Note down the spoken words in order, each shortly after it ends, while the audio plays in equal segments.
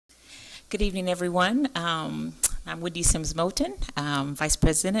Good evening, everyone. I'm Wendy Sims Moulton, Vice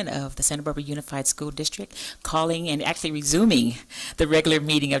President of the Santa Barbara Unified School District, calling and actually resuming the regular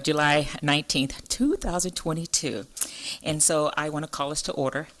meeting of July 19th, 2022. And so I want to call us to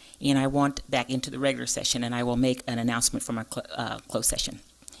order, and I want back into the regular session, and I will make an announcement from our closed session.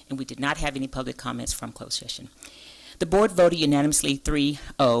 And we did not have any public comments from closed session. The board voted unanimously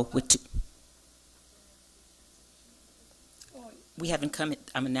 3-0 with we haven't come,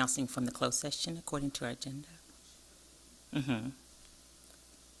 I'm announcing from the closed session according to our agenda.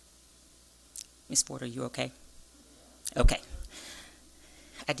 Ms. Ford, are you okay? Okay.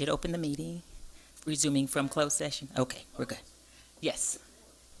 I did open the meeting, resuming from closed session. Okay, we're good. Yes.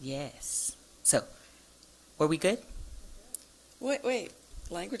 Yes. So, were we good? Wait.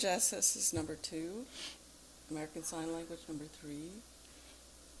 Language access is number 2. American Sign Language number 3.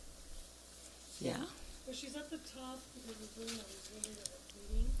 Yeah. Well, she's at the top because we're doing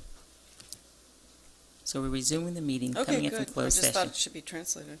a meeting. So we're resuming the meeting, Okay, coming in good. from closed I just session. thought it should be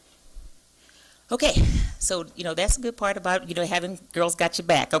translated. Okay, so, that's a good part about, having girls got your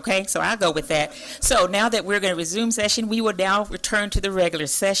back, okay? So I'll go with that. So now that we're going to resume session, we will now return to the regular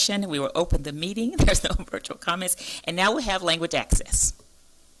session. We will open the meeting. There's no virtual comments. And now we'll have language access.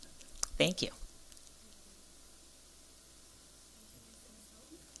 Thank you.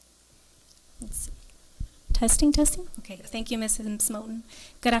 Let's see. Testing. Okay, thank you, Mrs. Moulton.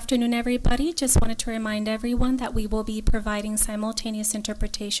 Good afternoon, everybody. Just wanted to remind everyone that we will be providing simultaneous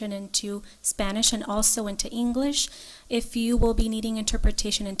interpretation into Spanish and also into English. If you will be needing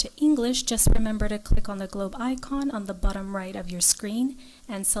interpretation into English, just remember to click on the globe icon on the bottom right of your screen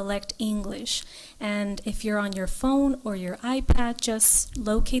and select English. And if you're on your phone or your iPad, just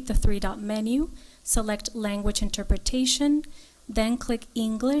locate the 3-dot menu, select Language Interpretation, then click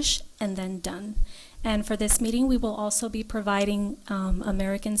English, and then Done. And for this meeting, we will also be providing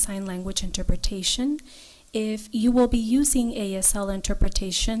American Sign Language interpretation. If you will be using ASL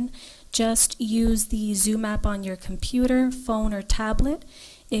interpretation, just use the Zoom app on your computer, phone, or tablet.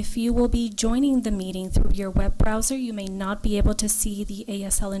 If you will be joining the meeting through your web browser, you may not be able to see the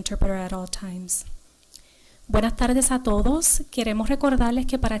ASL interpreter at all times. Buenas tardes a todos. Queremos recordarles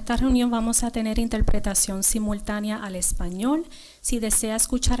que para esta reunión vamos a tener interpretación simultánea al español. Si desea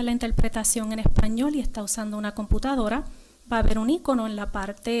escuchar la interpretación en español y está usando una computadora, va a haber un icono en la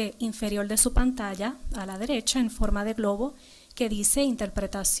parte inferior de su pantalla, a la derecha, en forma de globo, que dice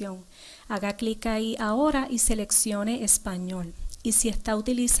interpretación. Haga clic ahí ahora y seleccione español. Y si está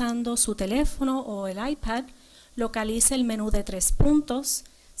utilizando su teléfono o el iPad, localice el menú de 3 puntos,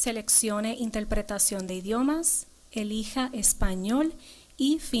 seleccione interpretación de idiomas, elija español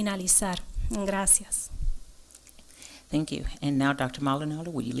y finalizar. Gracias. Thank you. And now, Dr. Maldonado,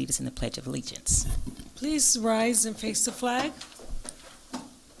 will you lead us in the Pledge of Allegiance? Please rise and face the flag.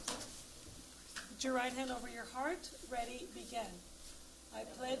 Put your right hand over your heart. Ready, begin. I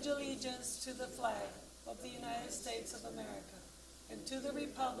pledge allegiance to the flag of the United States of America and to the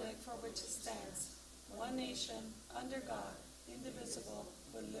republic for which it stands, one nation, under God, indivisible,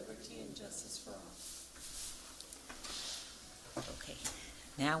 with liberty and justice for all. Okay.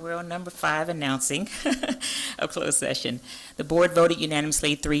 Now we're on number 5, announcing a closed session. The board voted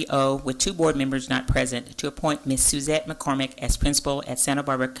unanimously 3-0 with 2 board members not present to appoint Ms. Suzette McCormick as principal at Santa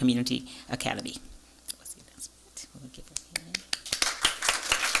Barbara Community Academy. What's the announcement? We'll give her a hand.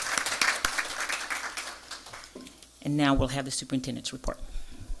 And now we'll have the superintendent's report.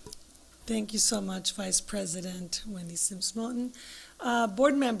 Thank you so much, Vice President Wendy Sims Moulton.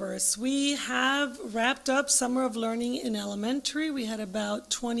 Board members, we have wrapped up Summer of Learning in elementary. We had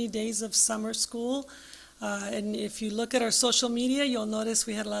about 20 days of summer school. And if you look at our social media, you'll notice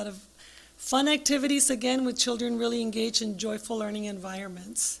we had a lot of fun activities, again, with children really engaged in joyful learning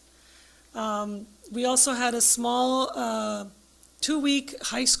environments. We also had a small 2-week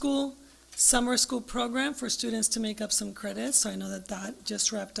high school summer school program for students to make up some credits. So I know that that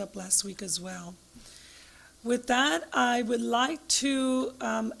just wrapped up last week as well. With that, I would like to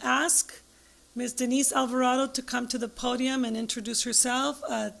ask Ms. Denise Alvarado to come to the podium and introduce herself.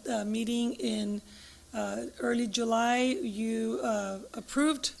 At a meeting in early July, you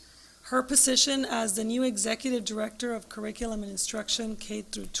approved her position as the new Executive Director of Curriculum and Instruction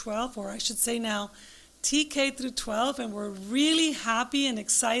K-12, or I should say now TK through 12, and we're really happy and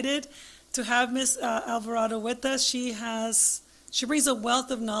excited to have Ms. Alvarado with us. She brings a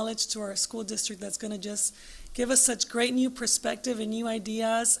wealth of knowledge to our school district that's going to just give us such great new perspective and new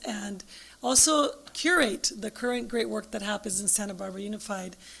ideas, and also curate the current great work that happens in Santa Barbara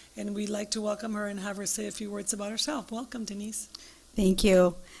Unified. And we'd like to welcome her and have her say a few words about herself. Welcome, Denise. Thank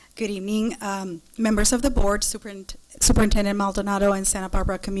you. Good evening, members of the board, Superintendent Maldonado, and Santa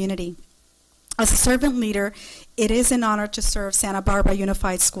Barbara community. As a servant leader, it is an honor to serve Santa Barbara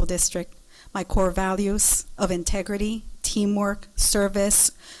Unified School District. My core values of integrity, teamwork, service,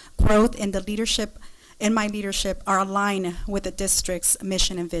 growth, and my leadership are aligned with the district's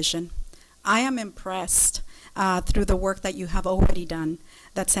mission and vision. I am impressed through the work that you have already done,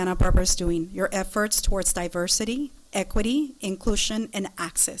 that Santa Barbara is doing, your efforts towards diversity, equity, inclusion, and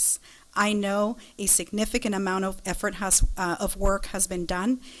access. I know a significant amount of effort of work has been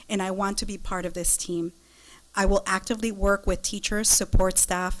done, and I want to be part of this team. I will actively work with teachers, support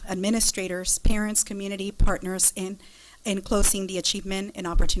staff, administrators, parents, community partners in closing the achievement and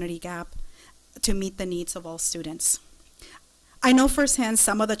opportunity gap to meet the needs of all students. I know firsthand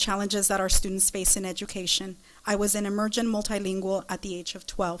some of the challenges that our students face in education. I was an emergent multilingual at the age of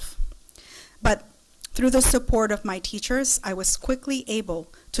 12. But through the support of my teachers, I was quickly able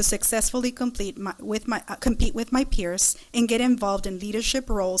to successfully compete with my peers and get involved in leadership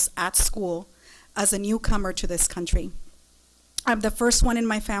roles at school as a newcomer to this country. I'm the first one in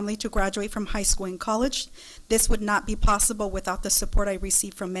my family to graduate from high school and college. This would not be possible without the support I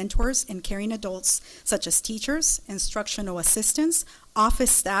received from mentors and caring adults such as teachers, instructional assistants,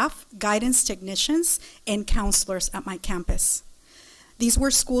 office staff, guidance technicians, and counselors at my campus. These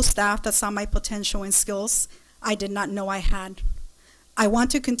were school staff that saw my potential and skills I did not know I had. I want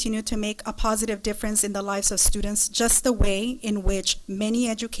to continue to make a positive difference in the lives of students just the way in which many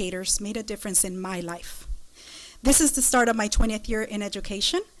educators made a difference in my life. This is the start of my 20th year in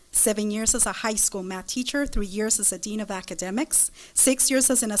education, 7 years as a high school math teacher, 3 years as a dean of academics, 6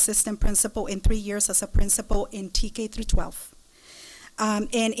 years as an assistant principal, and 3 years as a principal in TK through 12, and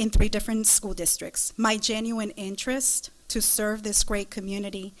in 3 different school districts. My genuine interest to serve this great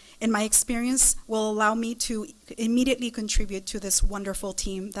community and my experience will allow me to immediately contribute to this wonderful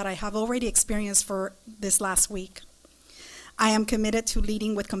team that I have already experienced for this last week. I am committed to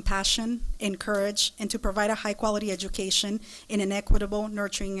leading with compassion and courage and to provide a high-quality education in an equitable,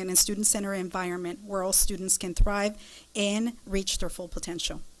 nurturing, and student-centered environment where all students can thrive and reach their full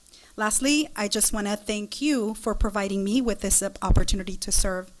potential. Lastly, I just want to thank you for providing me with this opportunity to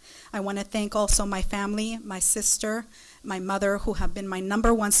serve. I want to thank also my family, my sister, my mother, who have been my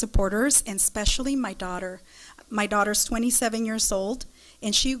 #1 supporters, and especially my daughter. My daughter's 27 years old,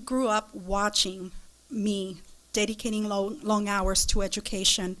 and she grew up watching me dedicating long hours to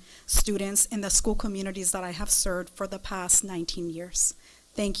education, students, and the school communities that I have served for the past 19 years.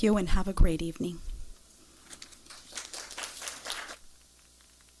 Thank you and have a great evening.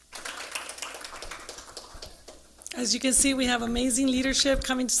 As you can see, we have amazing leadership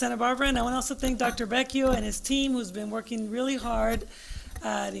coming to Santa Barbara, and I want to also thank Dr. Becchio and his team, who's been working really hard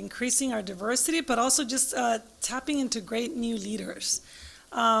at increasing our diversity, but also just tapping into great new leaders.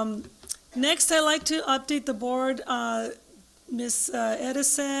 Next, I'd like to update the board. Ms.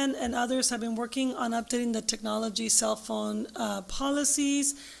 Edison and others have been working on updating the technology cell phone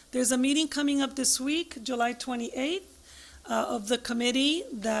policies. There's a meeting coming up this week, July 28th, of the committee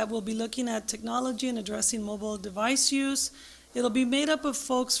that will be looking at technology and addressing mobile device use. It'll be made up of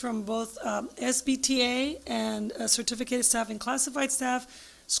folks from both SBTA and certificated staff and classified staff,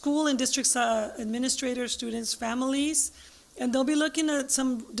 school and district administrators, students, families. And they'll be looking at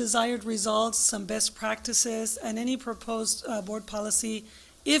some desired results, some best practices, and any proposed board policy,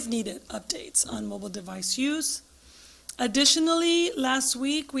 if needed, updates on mobile device use. Additionally, last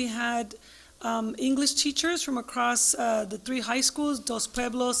week we had English teachers from across the 3 high schools, Dos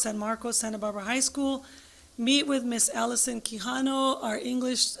Pueblos, San Marcos, Santa Barbara High School, meet with Ms. Allison Quijano, our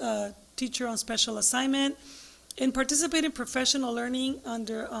English teacher on special assignment, and participate in professional learning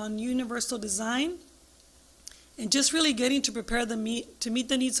on universal design, and just really getting to prepare to meet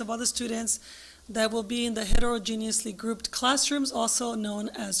the needs of other students that will be in the heterogeneously grouped classrooms, also known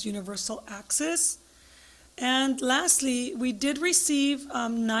as universal access. And lastly, we did receive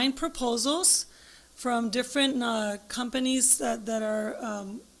 9 proposals from different companies that are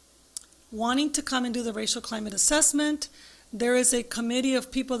wanting to come and do the racial climate assessment. There is a committee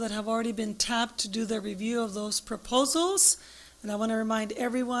of people that have already been tapped to do the review of those proposals. And I want to remind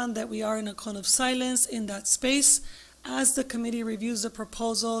everyone that we are in a cone of silence in that space as the committee reviews the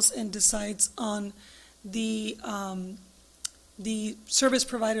proposals and decides on the service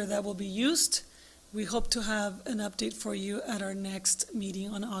provider that will be used. We hope to have an update for you at our next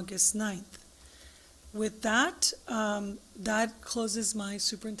meeting on August 9th. With that, that closes my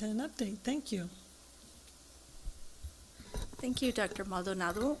superintendent update. Thank you. Thank you, Dr.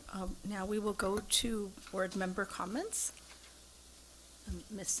 Maldonado. Now we will go to board member comments.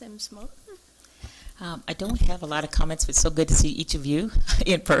 Ms. Sims-Moten. I don't have a lot of comments, but it's so good to see each of you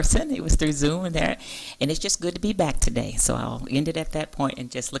in person. It was through Zoom and there, and it's just good to be back today. So I'll end it at that point and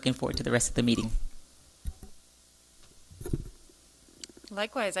just looking forward to the rest of the meeting.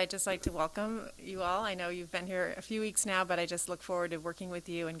 Likewise, I'd just like to welcome you all. I know you've been here a few weeks now, but I just look forward to working with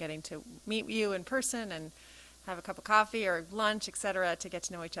you and getting to meet you in person and have a cup of coffee or lunch, et cetera, to get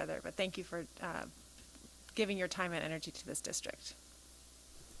to know each other. But thank you for giving your time and energy to this district.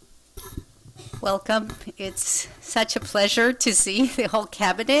 Welcome. It's such a pleasure to see the whole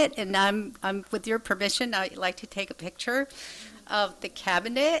cabinet, and I'm with your permission, I'd like to take a picture of the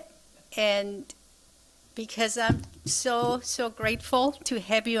cabinet, and because I'm so grateful to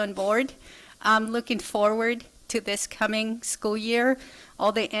have you on board. I'm looking forward to this coming school year,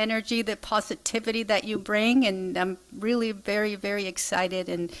 all the energy, the positivity that you bring, and I'm really very excited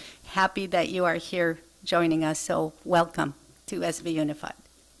and happy that you are here joining us. So welcome to SB Unified.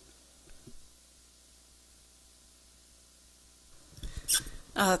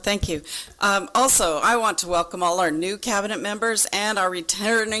 Thank you. Also, I want to welcome all our new cabinet members and our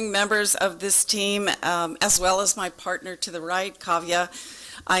returning members of this team, as well as my partner to the right, Kavya.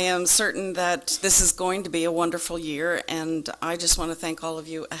 I am certain that this is going to be a wonderful year, and I just want to thank all of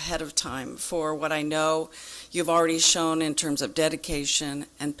you ahead of time for what I know you've already shown in terms of dedication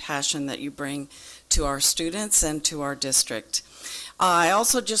and passion that you bring to our students and to our district. I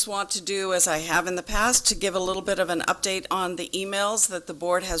also just want to do, as I have in the past, to give a little bit of an update on the emails that the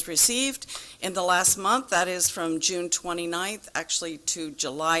board has received in the last month. That is from June 29th, actually, to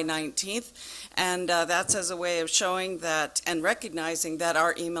July 19th. And that's as a way of showing that and recognizing that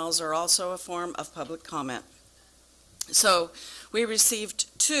our emails are also a form of public comment. So we received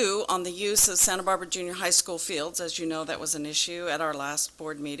 2 on the use of Santa Barbara Junior High School fields. As you know, that was an issue at our last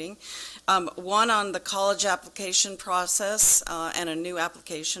board meeting. 1 on the college application process and a new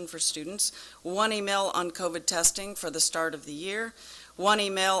application for students. 1 email on COVID testing for the start of the year. 1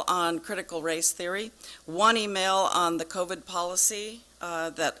 email on critical race theory. 1 email on the COVID policy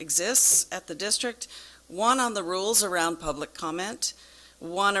that exists at the district. 1 on the rules around public comment.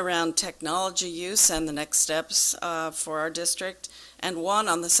 1 around technology use and the next steps for our district, and 1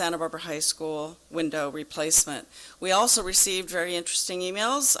 on the Santa Barbara High School window replacement. We also received very interesting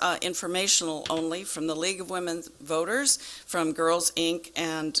emails, informational only, from the League of Women Voters, from Girls Inc.,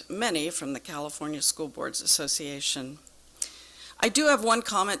 and many from the California School Boards Association. I do have 1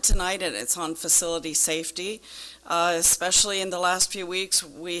 comment tonight, and it's on facility safety. Especially in the last few weeks,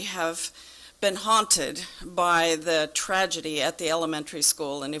 we have been haunted by the tragedy at the elementary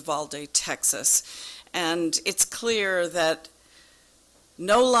school in Uvalde, Texas. And it's clear that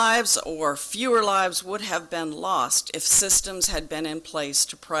no lives or fewer lives would have been lost if systems had been in place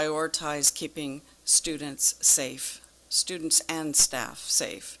to prioritize keeping students safe, students and staff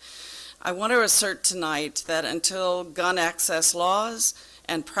safe. I want to assert tonight that until gun access laws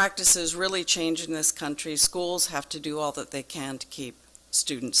and practices really change in this country, schools have to do all that they can to keep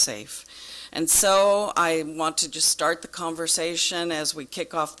students safe. And so I want to just start the conversation as we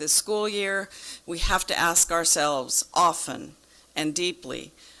kick off this school year. We have to ask ourselves often and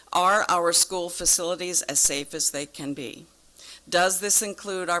deeply, are our school facilities as safe as they can be? Does this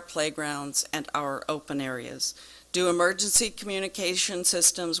include our playgrounds and our open areas? Do emergency communication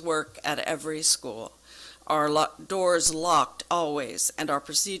systems work at every school? Are doors locked always, and are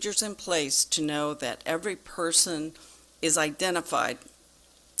procedures in place to know that every person is identified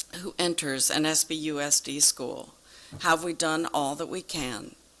who enters an SBUSD school? Have we done all that we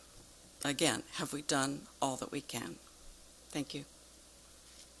can? Again, have we done all that we can? Thank you.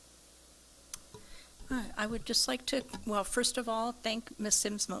 I would just like to, well, first of all, thank Ms.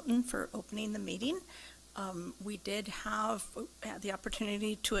 Sims-Moten for opening the meeting. We did have the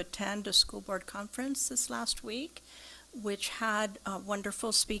opportunity to attend a school board conference this last week, which had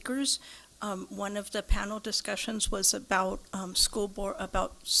wonderful speakers. One of the panel discussions was about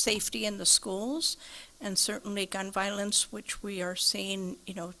about safety in the schools, and certainly gun violence, which we are seeing,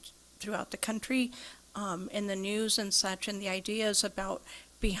 throughout the country, in the news and such, and the ideas about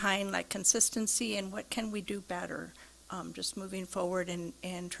behind like consistency and what can we do better, just moving forward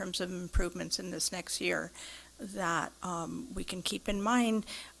in terms of improvements in this next year that we can keep in mind.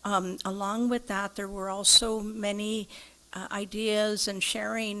 Along with that, there were also many ideas and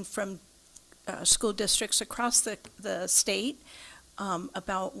sharing from school districts across the state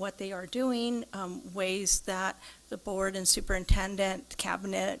about what they are doing, ways that the board and superintendent,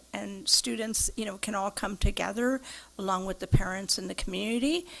 cabinet, and students, can all come together along with the parents and the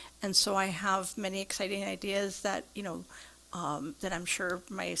community. And so I have many exciting ideas that, that I'm sure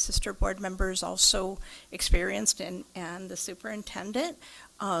my sister board members also experienced, and the superintendent.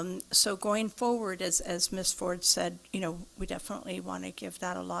 So going forward, as Ms. Ford said, we definitely want to give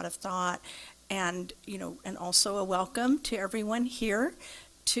that a lot of thought, and and also a welcome to everyone here.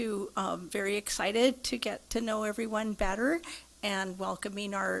 Very excited to get to know everyone better, and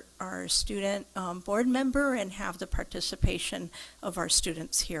welcoming our student board member and have the participation of our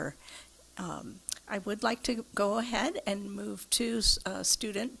students here. I would like to go ahead and move to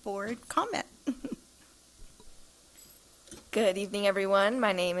student board comment. Good evening, everyone.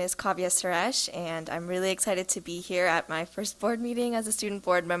 My name is Kavya Suresh, and I'm really excited to be here at my first board meeting as a student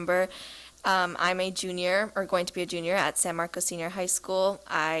board member. I'm a junior, or going to be a junior, at San Marcos Senior High School.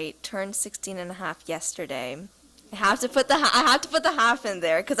 I turned 16 and a half yesterday. I have to put the half in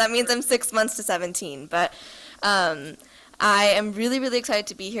there, because that means I'm 6 months to 17. But I am really, really excited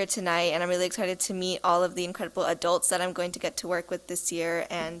to be here tonight, and I'm really excited to meet all of the incredible adults that I'm going to get to work with this year,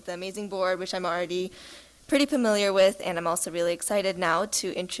 and the amazing board, which I'm already pretty familiar with. And I'm also really excited now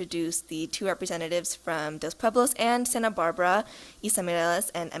to introduce the two representatives from Dos Pueblos and Santa Barbara, Isa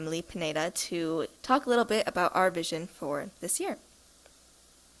Mireles and Emily Pineda, to talk a little bit about our vision for this year.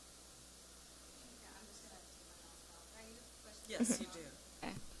 Yes, you do.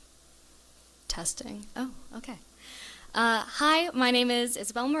 Okay. Testing. Oh, okay. Hi, my name is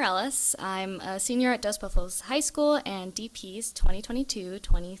Isabel Morales. I'm a senior at Dos Pueblos High School and DP's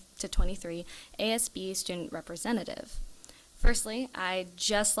 2022-2023 ASB student representative. Firstly, I'd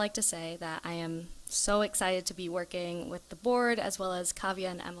just like to say that I am so excited to be working with the board as well as Kavya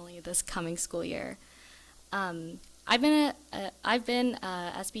and Emily this coming school year. I've been a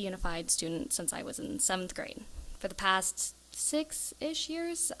SB Unified student since I was in 7th grade. For the past 6-ish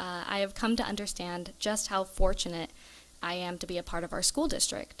years, I have come to understand just how fortunate I am to be a part of our school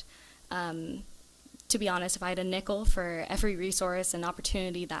district. To be honest, if I had a nickel for every resource and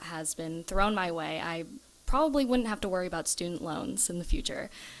opportunity that has been thrown my way, I probably wouldn't have to worry about student loans in the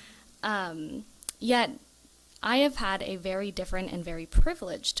future. Yet, I have had a very different and very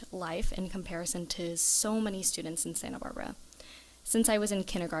privileged life in comparison to so many students in Santa Barbara. Since I was in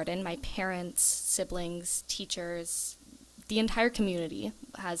kindergarten, my parents, siblings, teachers, the entire community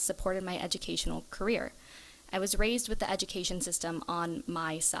has supported my educational career. I was raised with the education system on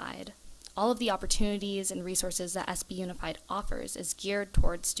my side. All of the opportunities and resources that SB Unified offers is geared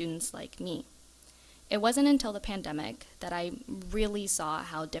towards students like me. It wasn't until the pandemic that I really saw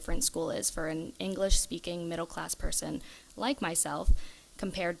how different school is for an English-speaking middle-class person like myself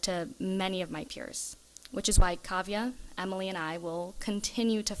compared to many of my peers, which is why Kavya, Emily, and I will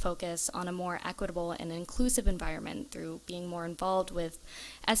continue to focus on a more equitable and inclusive environment through being more involved with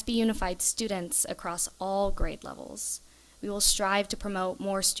SB Unified students across all grade levels. We will strive to promote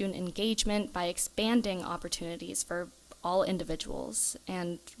more student engagement by expanding opportunities for all individuals,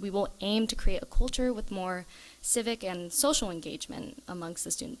 and we will aim to create a culture with more civic and social engagement amongst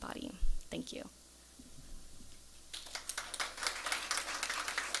the student body. Thank you.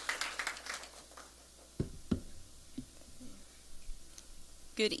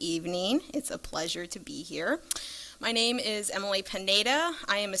 Good evening. It's a pleasure to be here. My name is Emily Pineda.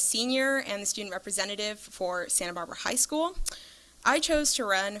 I am a senior and the student representative for Santa Barbara High School. I chose to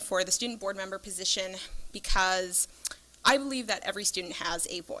run for the student board member position because I believe that every student has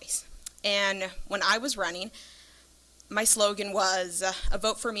a voice. And when I was running, my slogan was, a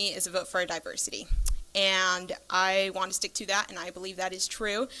vote for me is a vote for diversity. And I want to stick to that, and I believe that is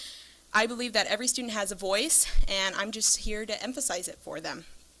true. I believe that every student has a voice, and I'm just here to emphasize it for them.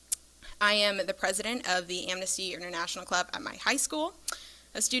 I am the president of the Amnesty International Club at my high school,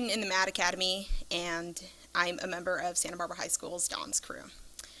 a student in the MAD Academy, and I'm a member of Santa Barbara High School's Dawn's Crew.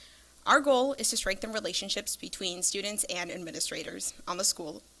 Our goal is to strengthen relationships between students and administrators on the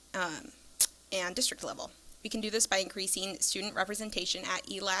school and district level. We can do this by increasing student representation at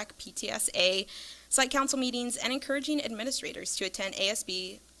ELAC, PTSA, site council meetings, and encouraging administrators to attend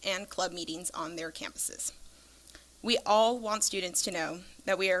ASB and club meetings on their campuses. We all want students to know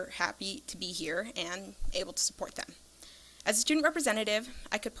that we are happy to be here and able to support them. As a student representative,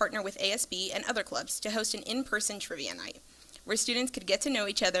 I could partner with ASB and other clubs to host an in-person trivia night, where students could get to know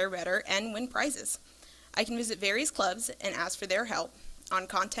each other better and win prizes. I can visit various clubs and ask for their help on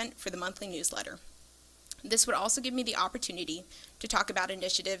content for the monthly newsletter. This would also give me the opportunity to talk about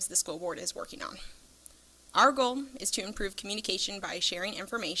initiatives the school board is working on. Our goal is to improve communication by sharing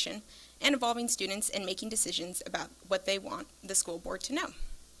information and involving students in making decisions about what they want the school board to know.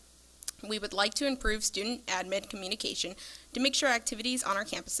 We would like to improve student admin communication to make sure activities on our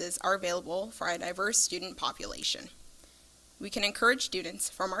campuses are available for a diverse student population. We can encourage students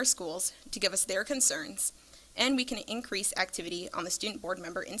from our schools to give us their concerns and we can increase activity on the student board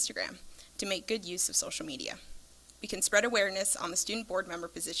member Instagram to make good use of social media. We can spread awareness on the student board member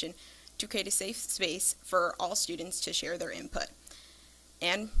position to create a safe space for all students to share their input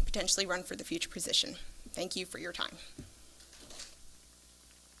and potentially run for the future position. Thank you for your time.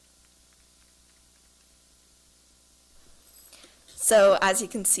 So as you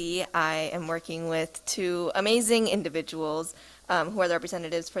can see, I am working with two amazing individuals who are the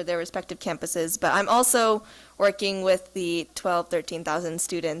representatives for their respective campuses, but I'm also working with the 13,000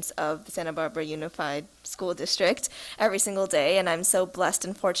 students of the Santa Barbara Unified School District every single day, and I'm so blessed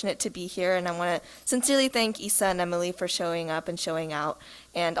and fortunate to be here, and I want to sincerely thank Isa and Emily for showing up and showing out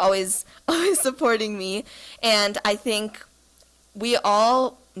and always supporting me. And I think we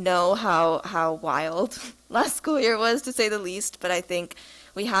all know how wild last school year was, to say the least, but I think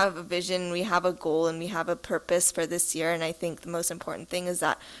we have a vision, we have a goal, and we have a purpose for this year, and I think the most important thing is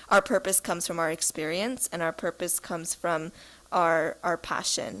that our purpose comes from our experience, and our purpose comes from our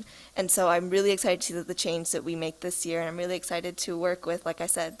passion. And so I'm really excited to see the change that we make this year, and I'm really excited to work with, like I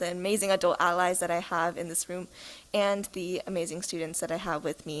said, the amazing adult allies that I have in this room, and the amazing students that I have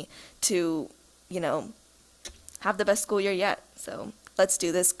with me to, have the best school year yet. So let's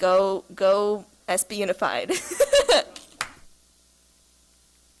do this. Go SB Unified.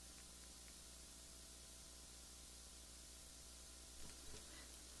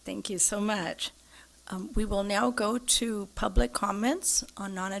 Thank you so much. We will now go to public comments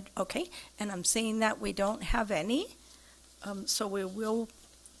on okay, and I'm seeing that we don't have any. So we will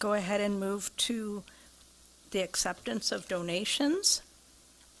go ahead and move to the acceptance of donations.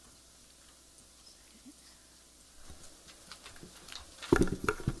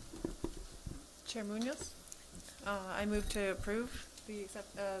 Chair Munoz, I move to approve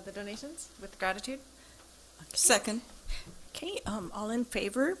the donations with gratitude. Okay. Second. Okay, all in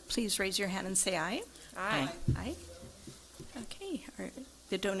favor, please raise your hand and say aye. Aye. Aye. Okay,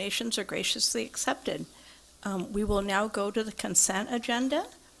 the donations are graciously accepted. We will now go to the consent agenda,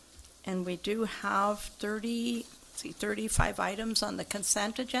 and we do have 35 items on the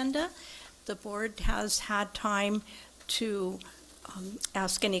consent agenda. The board has had time to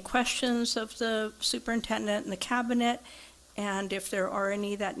ask any questions of the superintendent and the cabinet, and if there are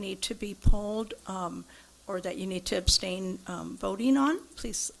any that need to be pulled or that you need to abstain voting on,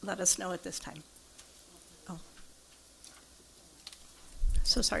 please let us know at this time. Oh,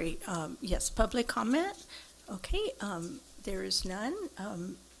 so sorry. Yes, public comment. Okay, there is none.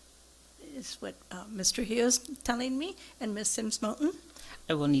 Is what Mr. Hugh is telling me, and Ms. Sims-Moten.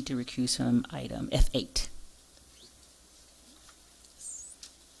 I will need to recuse from item F8.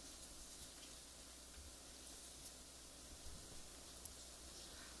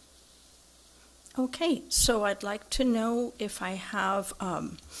 Okay, so I'd like to know if I have,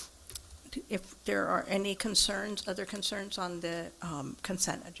 if there are any concerns, other concerns on the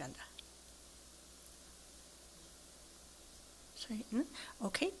consent agenda. Sorry,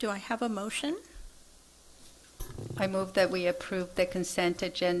 okay, do I have a motion? I move that we approve the consent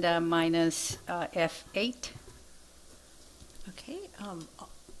agenda minus F8. Okay,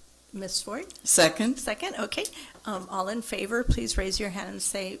 Ms. Ford? Second. Second, okay. All in favor, please raise your hand and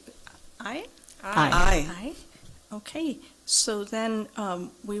say aye. Aye. Aye. Okay, so then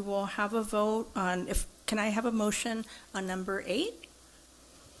we will have a vote on, can I have a motion on number 8?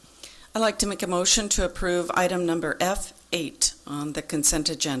 I'd like to make a motion to approve item number F8 on the consent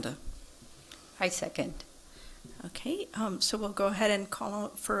agenda. I second. Okay, so we'll go ahead and call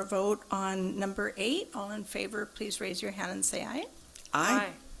for a vote on number 8. All in favor, please raise your hand and say aye. Aye.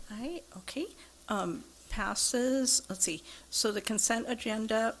 Aye, okay. Passes, let's see, so the consent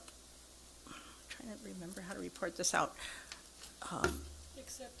agenda, I'm trying to remember how to report this out.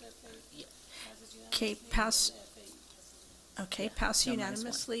 Except F8. Okay, pass. Okay, pass No, minus one.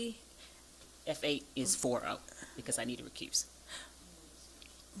 unanimously. F8 is 4-0 because I need to recuse.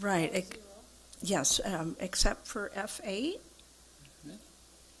 Right, yes, except for F8. So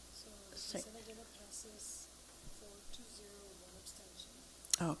Say- consent agenda passes 4-0, 1 abstention.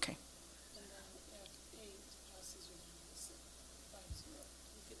 Okay, And then F8 passes unanimously, 5-0.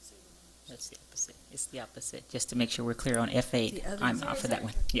 You could say the numbers. That's the opposite. It's the opposite. Just to make sure we're clear on F8, The other I'm side. out for that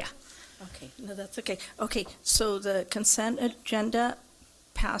one. Yeah. okay, no, that's okay. Okay, so the consent agenda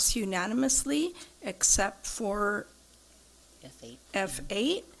passed unanimously except for F8.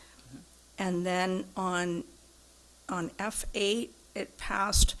 F8. And then on F8, it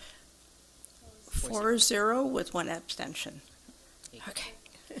passed 4-0 with 1 abstention. Okay.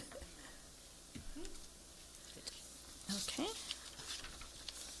 Okay.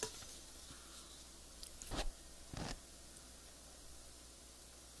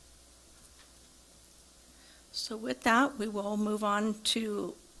 So with that, we will move on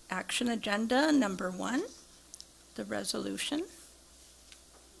to action agenda number 1, the resolution.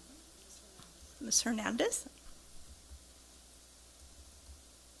 Ms. Hernandez?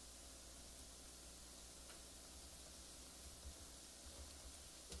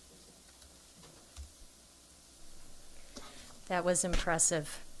 That was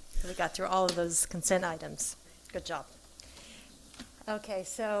impressive. We got through all of those consent items. Good job. Okay,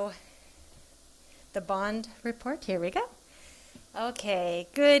 so the bond report, here we go. Okay,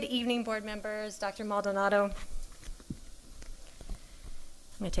 good evening, board members. Dr. Maldonado. I'm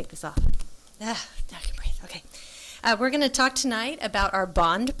going to take this off. I can breathe. Okay. We're going to talk tonight about our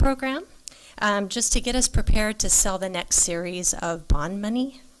bond program, just to get us prepared to sell the next series of bond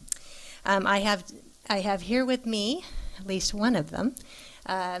money. I have here with me at least one of them.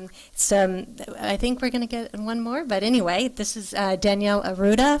 I think we're going to get one more, but anyway, this is Danielle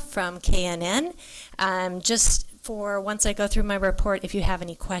Aruda from KNN. Just for once I go through my report, if you have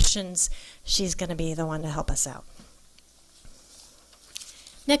any questions, she's going to be the one to help us out.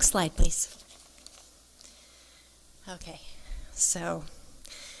 Next slide, please. Okay, so,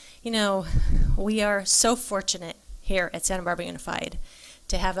 you know, we are so fortunate here at Santa Barbara Unified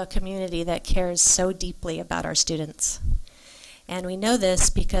to have a community that cares so deeply about our students. And we know this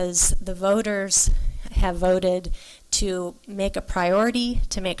because the voters have voted to make a priority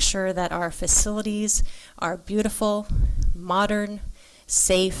to make sure that our facilities are beautiful, modern,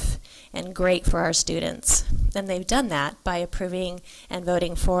 safe, and great for our students. And they've done that by approving and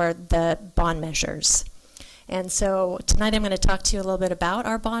voting for the bond measures. And so tonight I'm going to talk to you a little bit about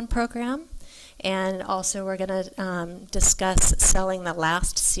our bond program. And also we're going to discuss selling the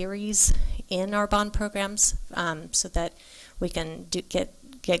last series in our bond programs so that we can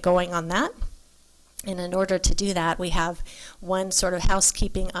get going on that. And in order to do that, we have one sort of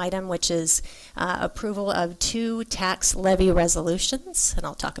housekeeping item, which is approval of 2 tax levy resolutions, and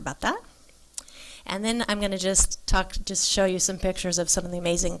I'll talk about that. And then I'm going to just show you some pictures of some of the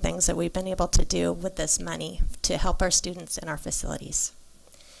amazing things that we've been able to do with this money to help our students in our facilities.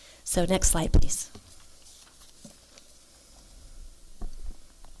 So next slide, please.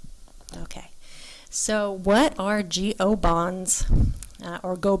 Okay. So what are GO bonds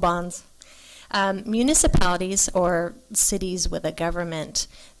or GO bonds? Municipalities or cities with a government,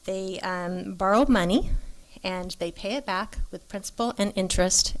 they borrow money and they pay it back with principal and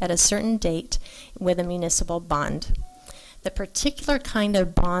interest at a certain date with a municipal bond. The particular kind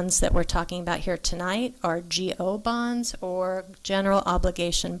of bonds that we're talking about here tonight are GO bonds or general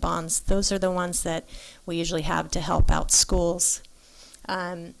obligation bonds. Those are the ones that we usually have to help out schools.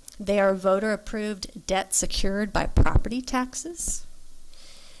 They are voter-approved debt secured by property taxes.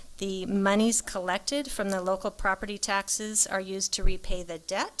 The monies collected from the local property taxes are used to repay the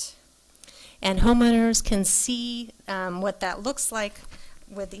debt. And homeowners can see what that looks like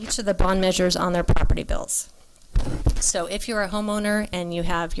with each of the bond measures on their property bills. So if you're a homeowner and you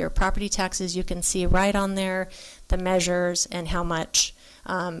have your property taxes, you can see right on there the measures and how much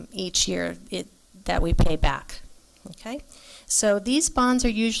each year that we pay back. Okay? So these bonds are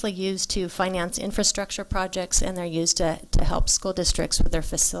usually used to finance infrastructure projects, and they're used to help school districts with their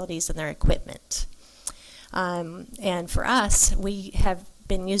facilities and their equipment. And for us, we have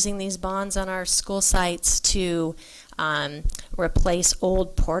been using these bonds on our school sites to replace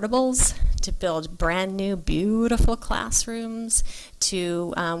old portables, to build brand new beautiful classrooms,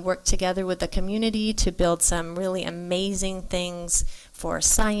 to work together with the community to build some really amazing things for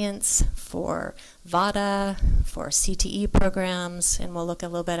science, for VADA, for CTE programs, and we'll look a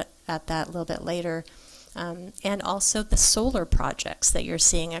little bit at that a little bit later. And also the solar projects that you're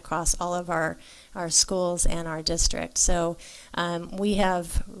seeing across all of our schools and our district. So we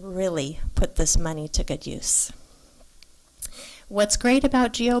have really put this money to good use. What's great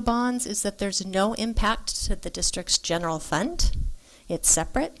about GO bonds is that there's no impact to the district's general fund. It's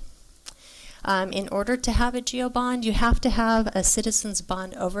separate. In order to have a GO bond, you have to have a Citizens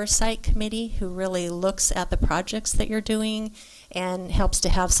Bond Oversight Committee who really looks at the projects that you're doing and helps to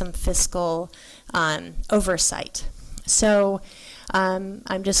have some fiscal oversight. So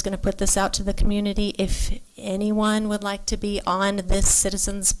I'm just going to put this out to the community. If anyone would like to be on this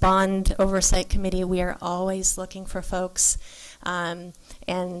Citizens Bond Oversight Committee, we are always looking for folks.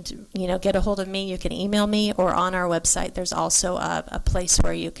 And you know, get a hold of me. You can email me, or on our website there's also a place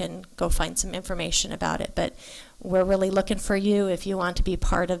where you can go find some information about it. But we're really looking for you if you want to be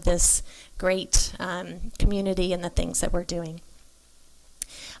part of this great community and the things that we're doing.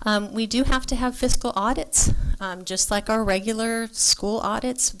 We do have to have fiscal audits, just like our regular school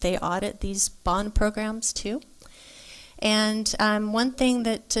audits. They audit these bond programs too. And one thing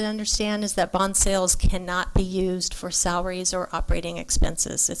that to understand is that bond sales cannot be used for salaries or operating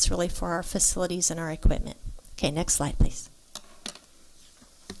expenses. It's really for our facilities and our equipment. Okay, next slide, please.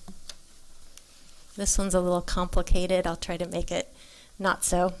 This one's a little complicated. I'll try to make it not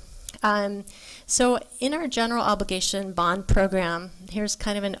so. So in our general obligation bond program, here's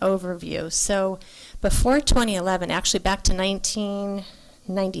kind of an overview. So before 2011, actually back to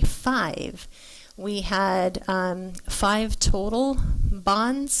 1995, we had 5 total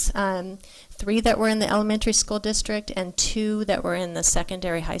bonds, 3 that were in the elementary school district and 2 that were in the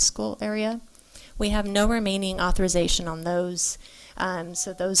secondary high school area. We have no remaining authorization on those,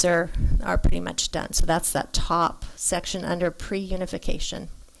 so those are pretty much done. So that's that top section under pre-unification.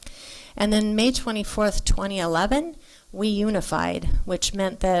 And then May 24th, 2011, we unified, which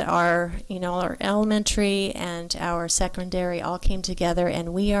meant that our elementary and our secondary all came together,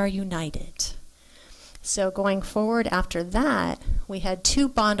 and we are united. So going forward after that, we had 2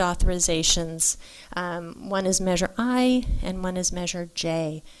 bond authorizations. One is Measure I and one is Measure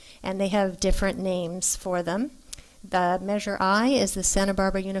J, and they have different names for them. The Measure I is the Santa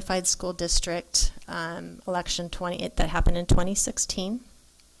Barbara Unified School District election that happened in 2016.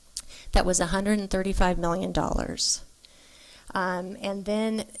 That was $135 million.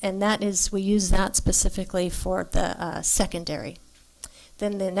 And that is, we use that specifically for the secondary.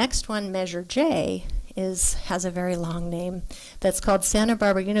 Then the next one, Measure J, has a very long name. That's called Santa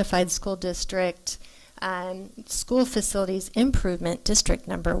Barbara Unified School District School Facilities Improvement District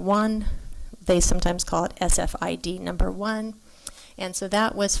Number 1. They sometimes call it SFID Number 1. And so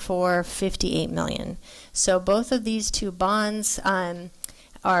that was for $58 million. So both of these 2 bonds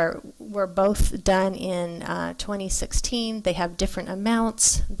were both done in 2016. They have different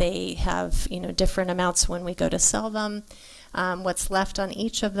amounts. They have different amounts when we go to sell them. What's left on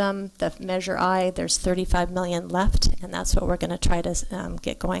each of them, the Measure I, there's $35 million left, and that's what we're going to try to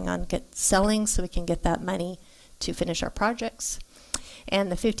get going on, get selling so we can get that money to finish our projects.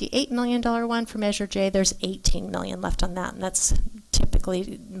 And the $58 million one for Measure J, there's $18 million left on that, and that's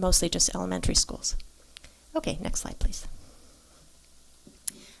typically mostly just elementary schools. Okay, next slide, please.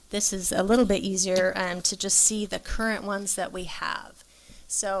 This is a little bit easier to just see the current ones that we have.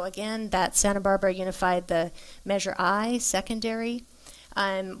 So again, that Santa Barbara Unified, the Measure I, secondary.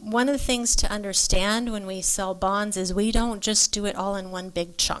 One of the things to understand when we sell bonds is we don't just do it all in one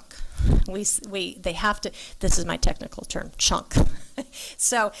big chunk. They have to, this is my technical term, chunk.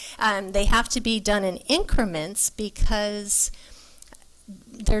 So they have to be done in increments because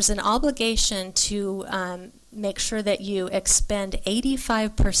there's an obligation to make sure that you expend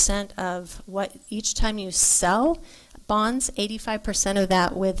 85% of what each time you sell bonds, 85% of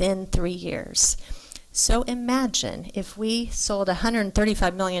that within 3 years. So imagine if we sold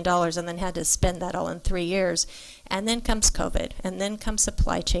 $135 million and then had to spend that all in 3 years, and then comes COVID, and then comes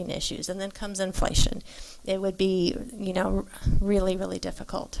supply chain issues, and then comes inflation. It would be, really, really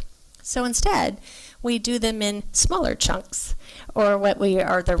difficult. So instead, we do them in smaller chunks, or what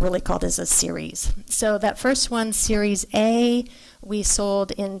they're really called as a series. So that first one, Series A, we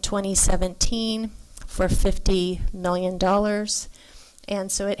sold in 2017 for $50 million.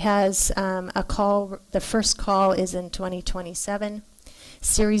 And so it has a call, the first call is in 2027.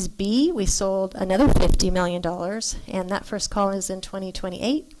 Series B, we sold another $50 million, and that first call is in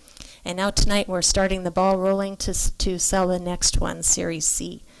 2028. And now tonight we're starting the ball rolling to sell the next one, Series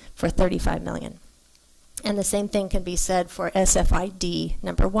C, for $35 million. And the same thing can be said for SFID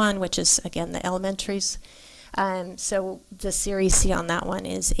number 1, which is, again, the elementaries. So the Series C on that one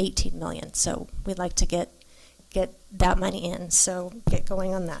is $18 million. So we'd like to get that money in, so get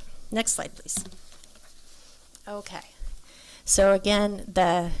going on that. Next slide, please. Okay. So again,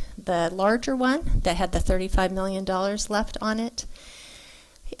 the larger one that had the $35 million left on it,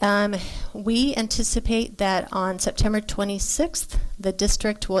 we anticipate that on September 26th, the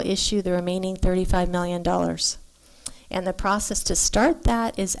district will issue the remaining $35 million. And the process to start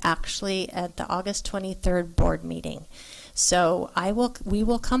that is actually at the August 23rd board meeting. So we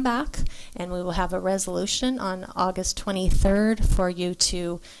will come back and we will have a resolution on August 23rd for you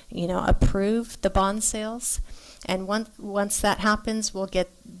to, approve the bond sales. And once that happens, we'll get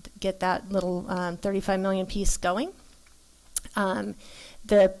that little 35 million piece going.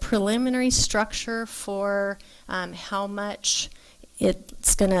 The preliminary structure for how much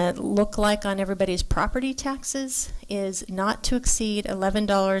it's going to look like on everybody's property taxes is not to exceed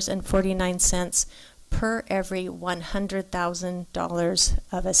 $11.49 per every $100,000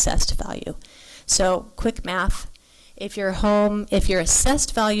 of assessed value. So quick math, if your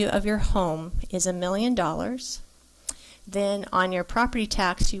assessed value of your home is $1 million, then on your property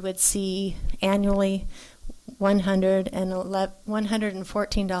tax you would see annually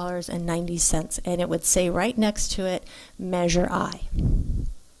 $114.90, and it would say right next to it, Measure I.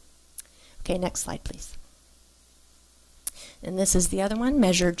 Okay, next slide, please. And this is the other one,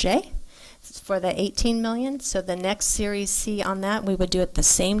 Measure J, for the 18 million. So the next Series C on that, we would do at the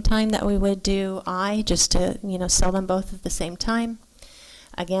same time that we would do I, just to, sell them both at the same time.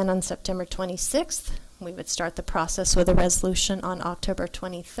 Again, on September 26th, we would start the process with a resolution on October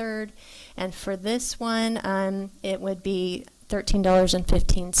 23rd. And for this one, it would be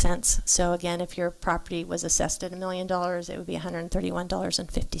 $13.15. So again, if your property was assessed at $1 million, it would be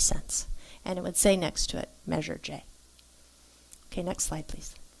 $131.50. And it would say next to it, Measure J. Okay, next slide,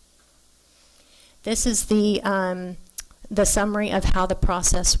 please. This is the summary of how the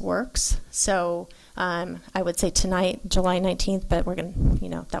process works. So I would say tonight, July 19th, but we're going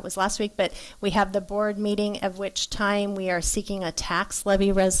to, that was last week, but we have the board meeting, of which time we are seeking a tax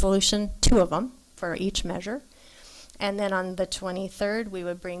levy resolution, 2 of them for each measure. And then on the 23rd, we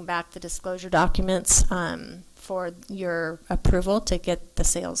would bring back the disclosure documents for your approval to get the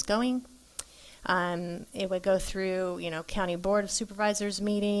sales going. It would go through, County Board of Supervisors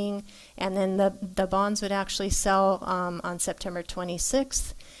meeting, and then the bonds would actually sell on September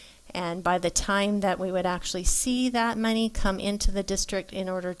 26th. And by the time that we would actually see that money come into the district in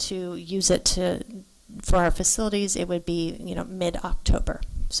order to use it for our facilities, it would be, mid-October.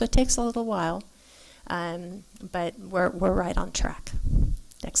 So it takes a little while, but we're right on track.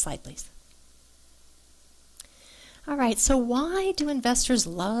 Next slide, please. All right, so why do investors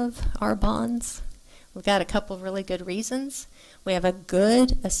love our bonds? We've got a couple of really good reasons. We have a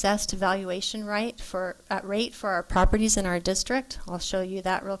good assessed valuation rate for our properties in our district. I'll show you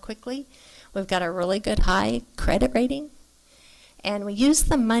that real quickly. We've got a really good high credit rating. And we use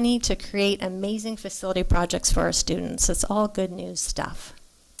the money to create amazing facility projects for our students. It's all good news stuff.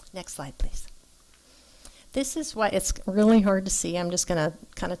 Next slide, please. This is what, it's really hard to see. I'm just going to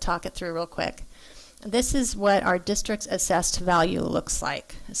kind of talk it through real quick. This is what our district's assessed value looks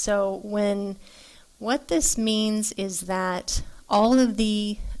like. So what this means is that all of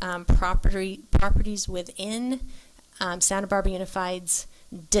the properties within Santa Barbara Unified's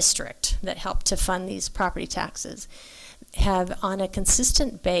district that help to fund these property taxes have on a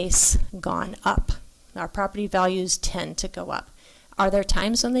consistent base gone up. Our property values tend to go up. Are there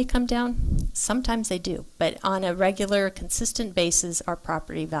times when they come down? Sometimes they do, but on a regular, consistent basis, our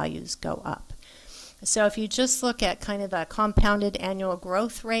property values go up. So if you just look at kind of a compounded annual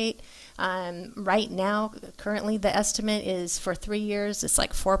growth rate, right now, currently the estimate is for 3 years, it's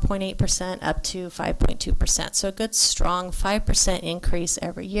like 4.8% up to 5.2%. So a good strong 5% increase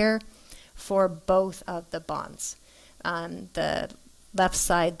every year for both of the bonds. The left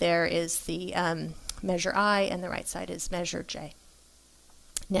side there is the Measure I, and the right side is Measure J.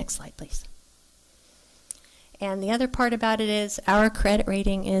 Next slide, please. And the other part about it is our credit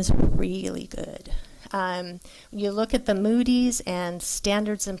rating is really good. You look at the Moody's and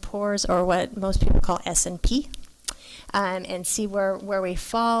Standards & Poor's, or what most people call S&P, and see where we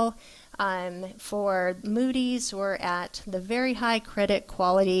fall. For Moody's, we're at the very high credit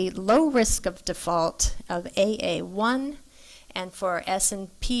quality, low risk of default of AA1, and for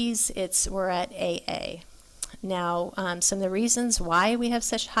S&P's, we're at AA. Now, some of the reasons why we have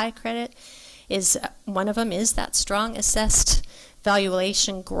such high credit is one of them is that strong assessed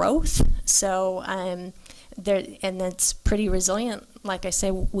valuation growth. So and that's pretty resilient. Like I say,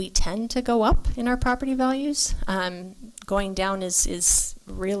 we tend to go up in our property values. Going down is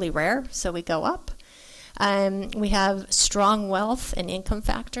really rare, so we go up. We have strong wealth and income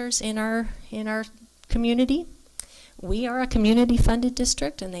factors in our community. We are a community-funded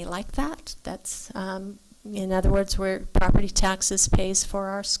district, and they like that. That's in other words, where property taxes pays for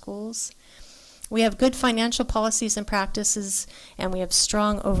our schools. We have good financial policies and practices, and we have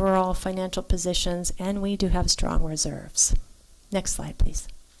strong overall financial positions, and we do have strong reserves. Next slide, please.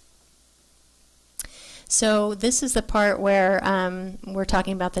 So this is the part where we're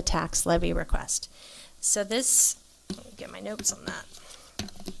talking about the tax levy request. So this, let me get my notes on that.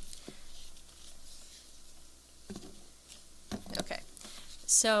 Okay,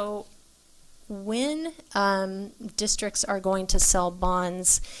 so when districts are going to sell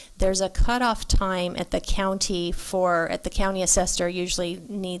bonds, there's a cutoff time at the county the county assessor usually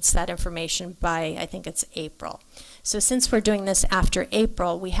needs that information by, I think it's April. So since we're doing this after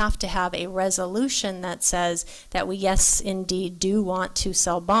April, we have to have a resolution that says that we, yes, indeed, do want to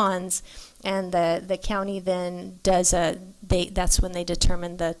sell bonds, and the county then does that's when they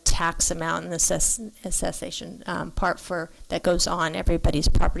determine the tax amount and the cessation part that goes on everybody's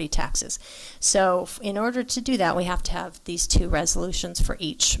property taxes. So in order to do that, we have to have these 2 resolutions for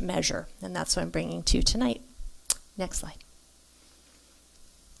each measure, and that's what I'm bringing to you tonight. Next slide.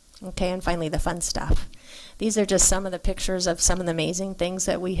 Okay, and finally the fun stuff. These are just some of the pictures of some of the amazing things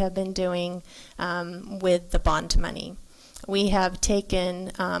that we have been doing with the bond money. We have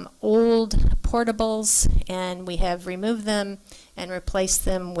taken old portables and we have removed them and replaced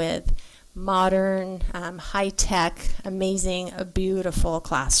them with modern, high-tech, amazing, beautiful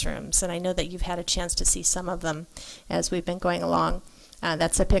classrooms. And I know that you've had a chance to see some of them as we've been going along.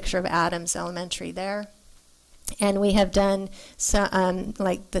 That's a picture of Adams Elementary there. And we have done,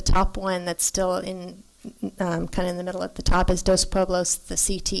 like the top one that's still in, kind of in the middle at the top is Dos Pueblos, the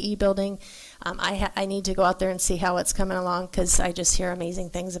CTE building. I need to go out there and see how it's coming along because I just hear amazing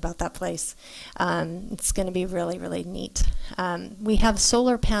things about that place. It's going to be really, really neat. We have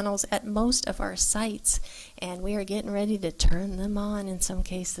solar panels at most of our sites, and we are getting ready to turn them on in some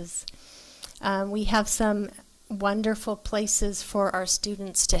cases. We have some wonderful places for our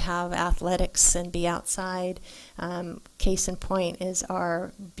students to have athletics and be outside. Case in point is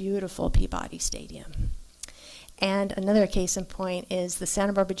our beautiful Peabody Stadium. And another case in point is the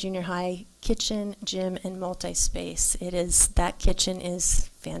Santa Barbara Junior High kitchen, gym, and multi-space. That kitchen is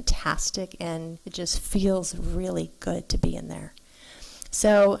fantastic and it just feels really good to be in there.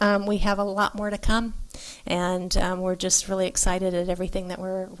 So we have a lot more to come, and we're just really excited at everything that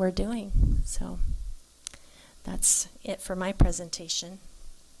we're doing. So that's it for my presentation.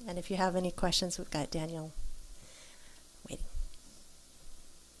 And if you have any questions, we've got Daniel waiting.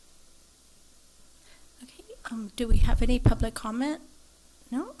 Okay, do we have any public comment?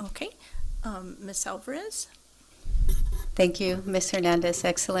 No? Okay. Ms. Alvarez? Thank you, Ms. Hernandez.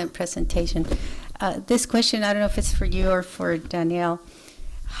 Excellent presentation. This question, I don't know if it's for you or for Danielle.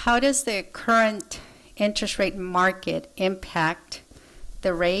 How does the current interest rate market impact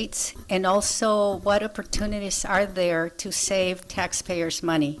the rates, and also what opportunities are there to save taxpayers'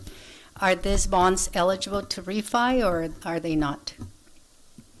 money? Are these bonds eligible to refi or are they not?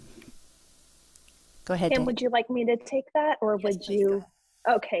 Go ahead. Kim, would you like me to take that, or yes, would you?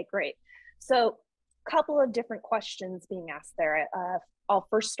 Okay, great. So a couple of different questions being asked there. I'll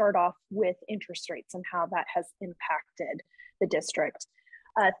first start off with interest rates and how that has impacted the district.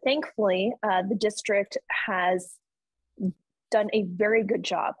 Thankfully, the district has done a very good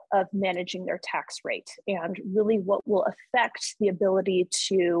job of managing their tax rate, and really what will affect the ability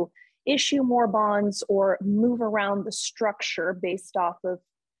to issue more bonds or move around the structure based off of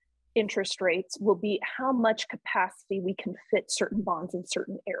interest rates will be how much capacity we can fit certain bonds in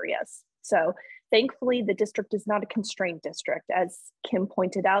certain areas. So thankfully, the district is not a constrained district. As Kim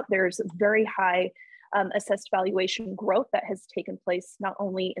pointed out, there's very high assessed valuation growth that has taken place not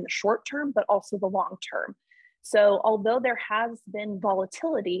only in the short term, but also the long term. So although there has been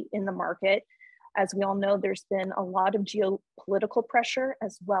volatility in the market, as we all know, there's been a lot of geopolitical pressure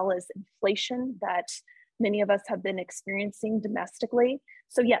as well as inflation that many of us have been experiencing domestically.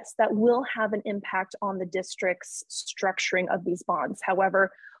 So yes, that will have an impact on the district's structuring of these bonds.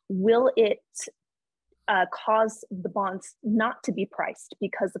 However, will it cause the bonds not to be priced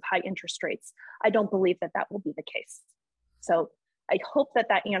because of high interest rates? I don't believe that that will be the case. So I hope that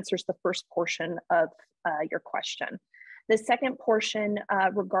that answers the first portion of your question. The second portion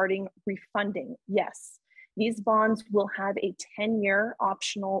regarding refunding, yes, these bonds will have a 10-year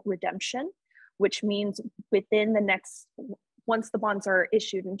optional redemption, which means within the next, once the bonds are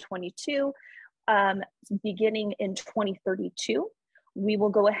issued in 22, beginning in 2032, we will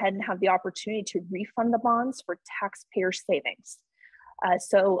go ahead and have the opportunity to refund the bonds for taxpayer savings.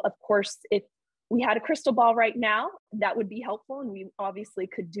 So of course, if we had a crystal ball right now, that would be helpful, and we obviously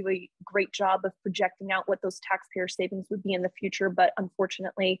could do a great job of projecting out what those taxpayer savings would be in the future, but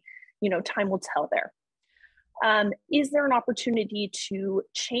unfortunately, time will tell there. Is there an opportunity to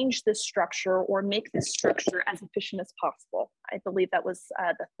change this structure or make this structure as efficient as possible? I believe that was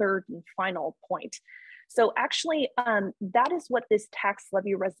the third and final point. So actually, that is what this tax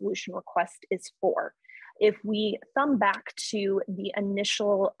levy resolution request is for. If we thumb back to the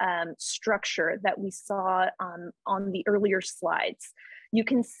initial structure that we saw on the earlier slides, you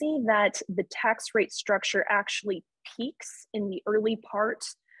can see that the tax rate structure actually peaks in the early part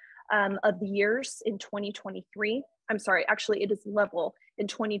of the years in 2023. I'm sorry, actually it is level in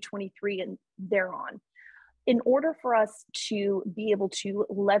 2023 and thereon. In order for us to be able to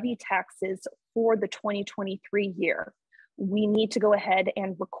levy taxes for the 2023 year, we need to go ahead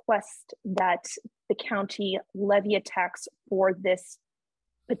and request that the county levy a tax for this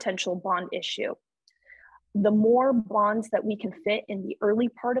potential bond issue. The more bonds that we can fit in the early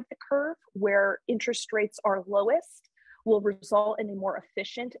part of the curve where interest rates are lowest, will result in a more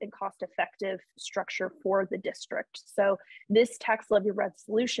efficient and cost-effective structure for the district. So this tax levy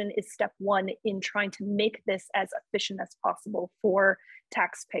resolution is step one in trying to make this as efficient as possible for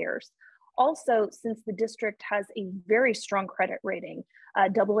taxpayers. Also, since the district has a very strong credit rating,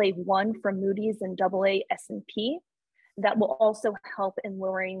 AA1 from Moody's and AA S&P, that will also help in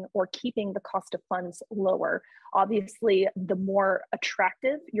lowering or keeping the cost of funds lower. Obviously, the more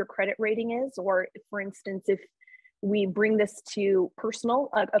attractive your credit rating is, or for instance, if we bring this to personal,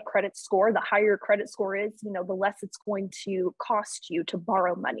 a credit score, the higher your credit score is, the less it's going to cost you to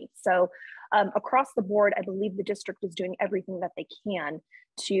borrow money. So across the board, I believe the district is doing everything that they can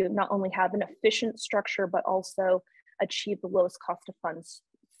to not only have an efficient structure, but also achieve the lowest cost of funds,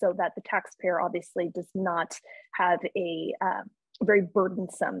 so that the taxpayer obviously does not have a very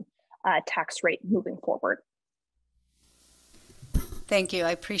burdensome tax rate moving forward. Thank you.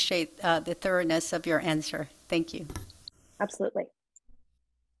 I appreciate the thoroughness of your answer. Thank you. Absolutely.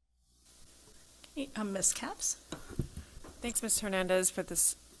 Okay, Ms. Capps. Thanks, Ms. Hernandez, for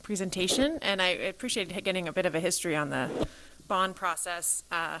this presentation, and I appreciate getting a bit of a history on the bond process.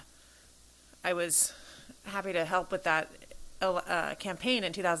 I was happy to help with that campaign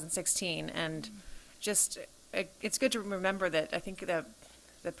in 2016, and just it's good to remember that I think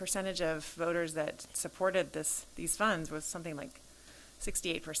the percentage of voters that supported these funds was something like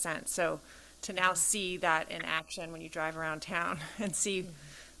 68%. So to now see that in action when you drive around town and see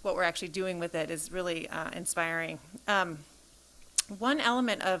what we're actually doing with it is really inspiring. One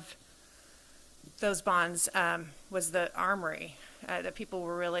element of those bonds was the armory that people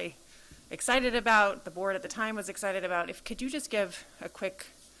were really excited about. The board at the time was excited about. Could you just give a quick,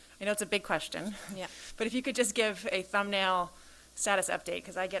 I know it's a big question, yeah, but if you could just give a thumbnail status update,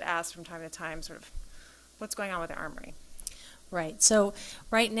 because I get asked from time to time sort of what's going on with the armory. Right. So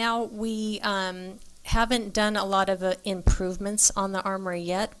right now we haven't done a lot of improvements on the armory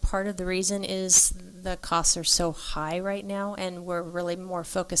yet. Part of the reason is the costs are so high right now, and we're really more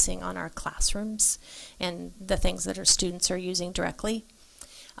focusing on our classrooms and the things that our students are using directly.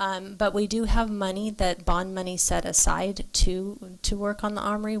 But we do have bond money set aside to work on the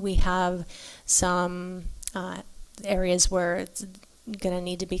armory. We have some areas where it's going to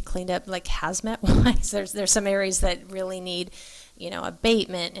need to be cleaned up, like hazmat wise. There's some areas that really need,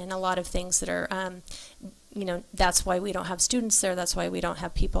 abatement, and a lot of things that are, that's why we don't have students there. That's why we don't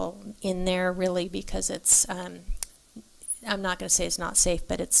have people in there, really, because it's, I'm not going to say it's not safe,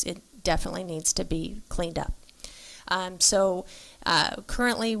 but it definitely needs to be cleaned up.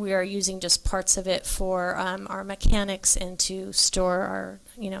 Currently we are using just parts of it for our mechanics and to store our,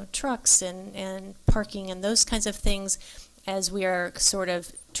 trucks and parking and those kinds of things, as we are sort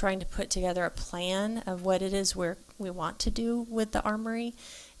of trying to put together a plan of what it is we want to do with the armory.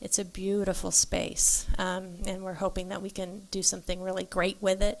 It's a beautiful space, and we're hoping that we can do something really great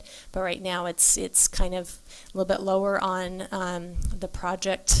with it. But right now it's kind of a little bit lower on the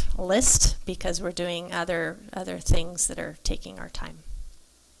project list because we're doing other things that are taking our time.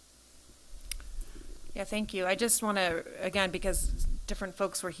 Yeah, thank you. I just want to, again, because different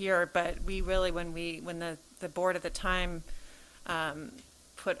folks were here, but we really, when the board at the time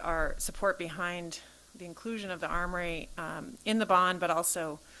put our support behind the inclusion of the armory in the bond, but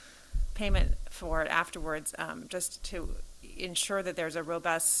also payment for it afterwards, just to ensure that there's a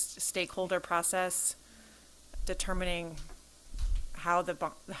robust stakeholder process determining how the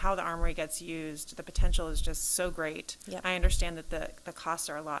armory gets used. The potential is just so great. Yep. I understand that the costs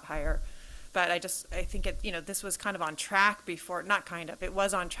are a lot higher, but I think this was kind of on track before, not kind of, it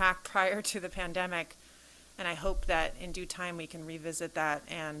was on track prior to the pandemic, and I hope that in due time we can revisit that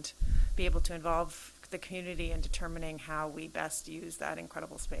and be able to involve the community in determining how we best use that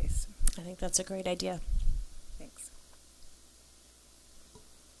incredible space. I think that's a great idea. Thanks.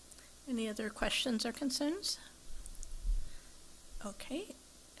 Any other questions or concerns? Okay,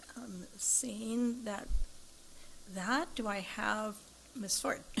 seeing that, do I have Ms.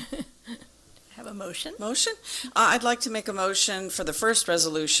 Ford? Have a motion? Motion? I'd like to make a motion for the first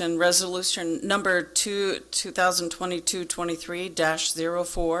resolution, resolution number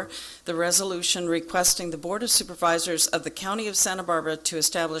 2022-23-04, the resolution requesting the Board of Supervisors of the County of Santa Barbara to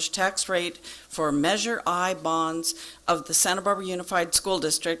establish tax rate for Measure I bonds of the Santa Barbara Unified School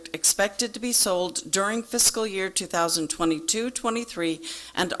District expected to be sold during fiscal year 2022-23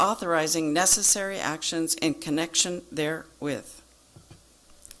 and authorizing necessary actions in connection therewith.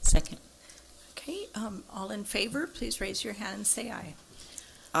 Second. Okay, all in favor, please raise your hand and say aye.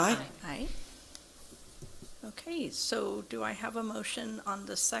 Aye. Aye. Okay, so do I have a motion on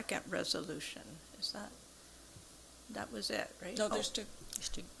the second resolution? That was it, right? No, there's two.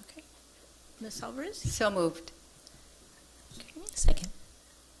 Okay. Ms. Alvarez? So moved. Second.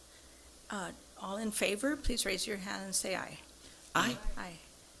 All in favor, please raise your hand and say aye. Aye. Aye.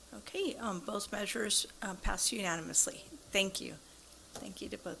 Okay, both measures pass unanimously. Thank you. Thank you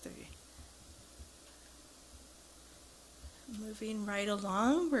to both of you. Moving right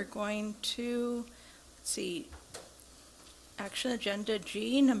along, we're going to, let's see, action agenda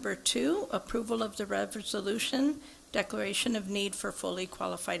G, number 2, approval of the resolution, declaration of need for fully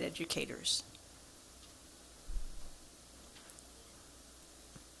qualified educators.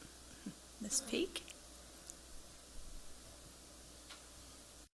 Ms. Peak?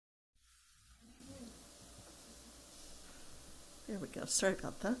 There we go. Sorry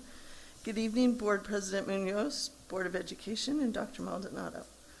about that. Good evening, Board President Munoz, Board of Education, and Dr. Maldonado.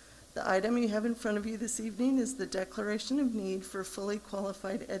 The item you have in front of you this evening is the Declaration of Need for Fully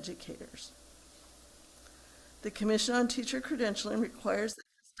Qualified Educators. The Commission on Teacher Credentialing requires that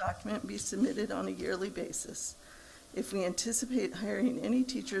this document be submitted on a yearly basis. If we anticipate hiring any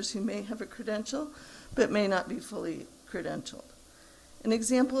teachers who may have a credential but may not be fully credentialed. An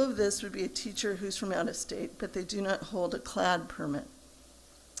example of this would be a teacher who's from out of state, but they do not hold a CLAD permit.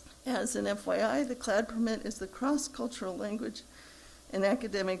 As an FYI, the CLAD permit is the Cross-Cultural Language and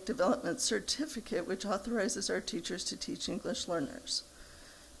Academic Development Certificate, which authorizes our teachers to teach English learners.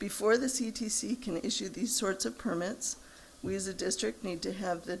 Before the CTC can issue these sorts of permits, we as a district need to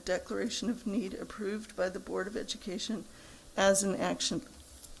have the Declaration of Need approved by the Board of Education as an action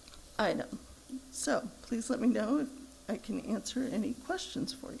item. So please let me know if I can answer any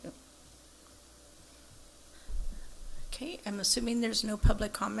questions for you. Okay, I'm assuming there's no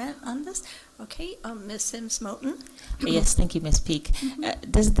public comment on this. Okay, Ms. Sims-Moten? Yes, thank you, Ms. Peak.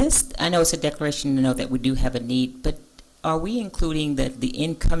 Does this, I know it's a declaration to know that we do have a need, but are we including the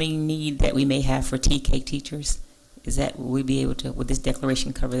incoming need that we may have for TK teachers? Is that, will we be able to, would this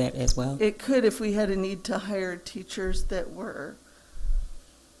declaration cover that as well? It could if we had a need to hire teachers that were,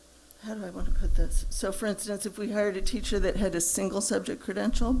 how do I want to put this? So for instance, if we hired a teacher that had a single subject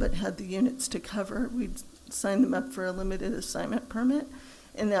credential but had the units to cover, we'd sign them up for a limited assignment permit,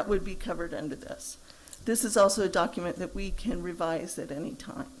 and that would be covered under this. This is also a document that we can revise at any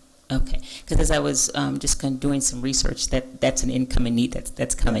time. Okay, because as I was just doing some research, that's an incoming need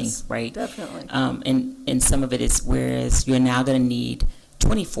that's coming, Yes, right? definitely. And some of it is whereas you're now going to need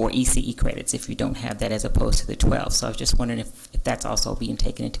 24 ECE credits if you don't have that as opposed to the 12. So I was just wondering if that's also being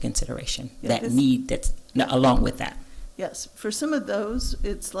taken into consideration, Yeah, that need that's along with that. Yes, for some of those,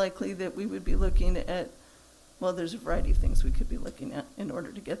 it's likely that we would be looking at, well, there's a variety of things we could be looking at in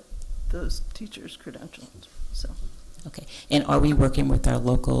order to get those teachers credentialed, so. Okay, and are we working with our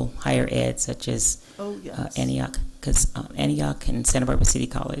local higher ed, such as Oh, yes. Antioch? Because Antioch and Santa Barbara City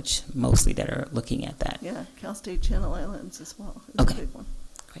College, mostly that are looking at that. Yeah, Cal State Channel Islands as well is Okay. a big one.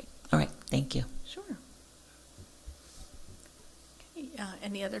 Great, all right, thank you. Sure. Okay,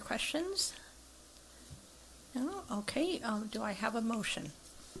 any other questions? No? Okay, do I have a motion?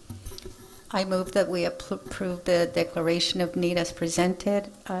 I move that we approve the Declaration of Need as presented.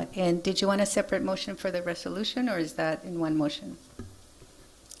 And did you want a separate motion for the resolution, or is that in one motion?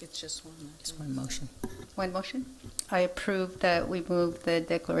 It's just one. Just one motion. One motion? I approve that we move the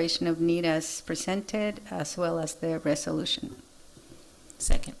Declaration of Need as presented, as well as the resolution.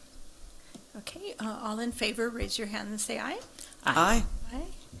 Second. Okay, all in favor, raise your hand and say aye. Aye.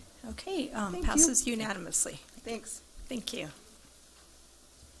 Aye. Okay, Thank passes unanimously. Thanks. Thank you.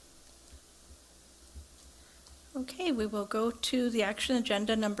 Okay, we will go to the action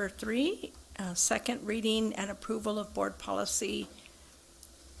agenda number 3, second reading and approval of board policy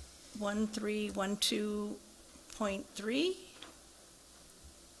 1312.3.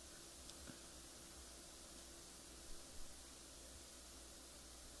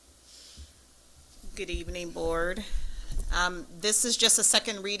 Good evening, board. This is just a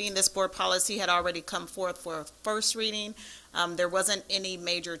second reading. This board policy had already come forth for a first reading. There wasn't any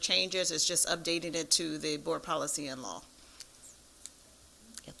major changes. It's just updating it to the board policy and law.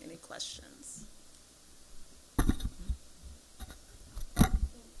 Any questions?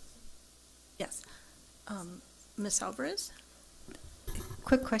 Yes. Ms. Alvarez?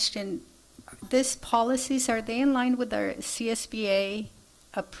 Quick question. These policies, are they in line with our CSBA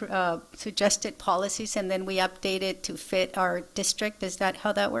suggested policies, and then we update it to fit our district? Is that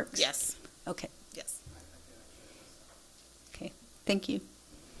how that works? Yes. Okay. Yes. Okay. Thank you.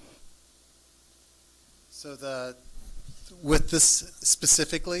 So with this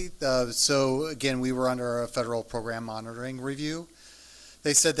specifically, so again, we were under a federal program monitoring review.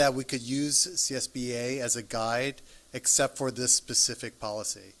 They said that we could use CSBA as a guide except for this specific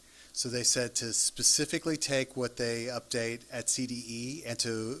policy. So they said to specifically take what they update at CDE and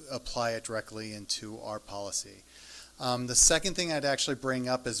to apply it directly into our policy. The second thing I'd actually bring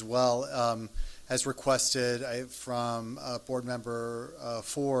up as well, as requested from Board Member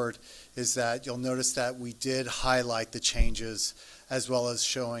Ford, is that you'll notice that we did highlight the changes as well as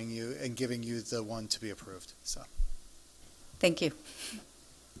showing you and giving you the one to be approved. So, Thank you.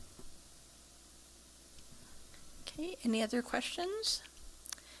 Okay, any other questions?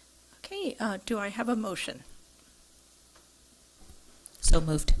 Okay, do I have a motion? So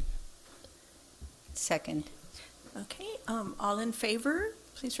moved. Second. Okay, all in favor,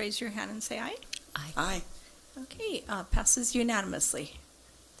 please raise your hand and say aye. Aye. Aye. Okay, passes unanimously.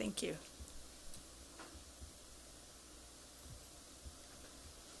 Thank you.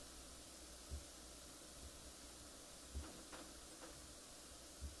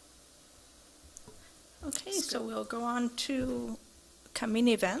 Okay, so we'll go on to coming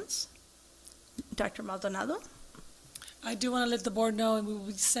events. Dr. Maldonado? I do want to let the board know, and we will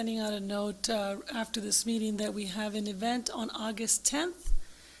be sending out a note after this meeting, that we have an event on August 10th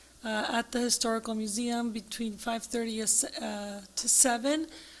at the Historical Museum between 5:30 to 7,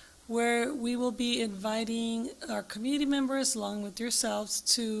 where we will be inviting our community members, along with yourselves,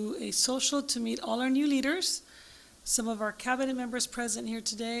 to a social to meet all our new leaders, some of our cabinet members present here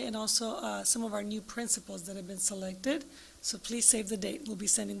today, and also some of our new principals that have been selected. So please save the date. We'll be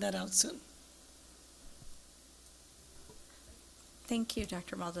sending that out soon. Thank you,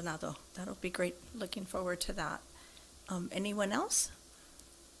 Dr. Maldonado. That'll be great. Looking forward to that. Anyone else?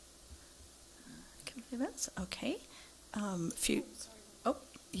 Events? Okay. Oh,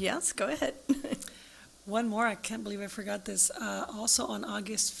 yes, go ahead. One more, I can't believe I forgot this. Also on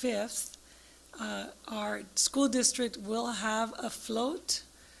August 5th, our school district will have a float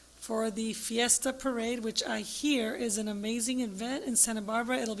for the Fiesta Parade, which I hear is an amazing event in Santa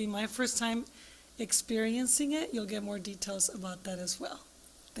Barbara. It'll be my first time experiencing it. You'll get more details about that as well.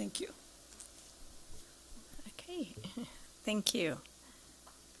 Thank you. Okay, thank you.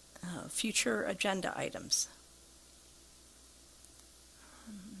 Future agenda items.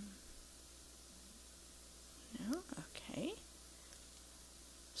 No, okay.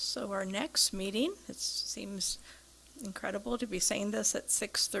 So our next meeting, it seems incredible to be saying this at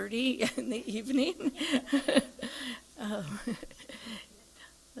 6:30 in the evening.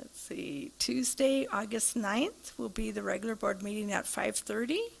 Let's see, Tuesday, August 9th will be the regular board meeting at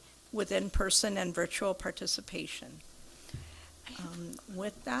 5:30 with in-person and virtual participation.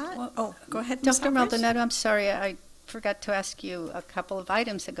 With that, go ahead, Ms. Dr. Alvarez. Maldonado, I'm sorry, I forgot to ask you a couple of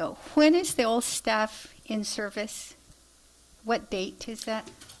items ago. When is the all staff in service? What date is that?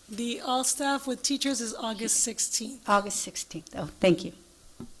 The all staff with teachers is August 16th. August 16th. Oh, thank you.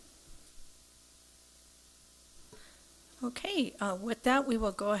 Okay, with that, we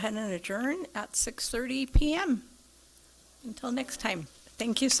will go ahead and adjourn at 6:30 p.m. Until next time.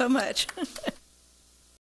 Thank you so much.